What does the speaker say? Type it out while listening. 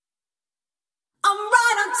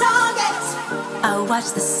I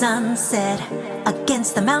watch the sunset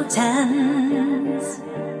against the mountains.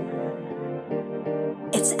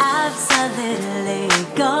 It's absolutely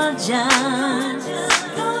gorgeous.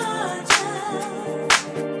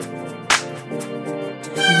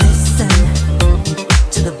 Listen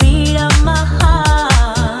to the beat of my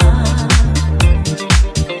heart.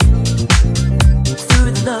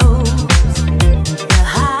 Through the lows, the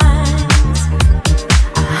highs,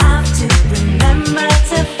 I have to remember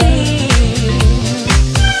to feel.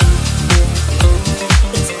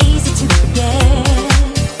 It's easy to forget.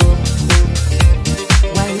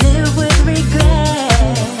 Why live with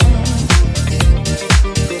regret?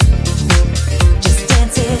 Just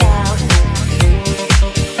dance it out.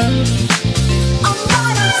 I'm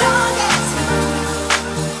right on target.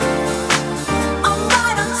 I'm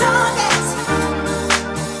right on target.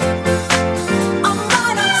 I'm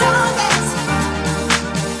right on target.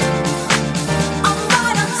 I'm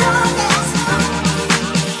right on target.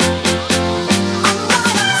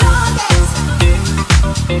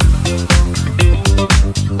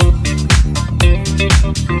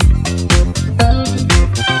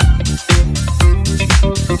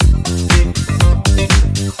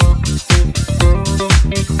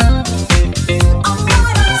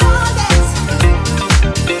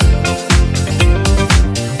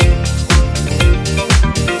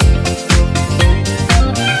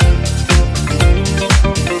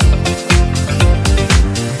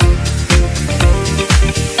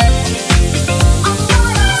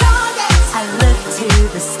 I look to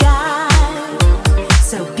the sky,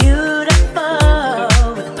 so beautiful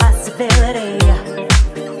with possibility,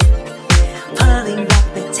 pulling back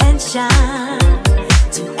the tension.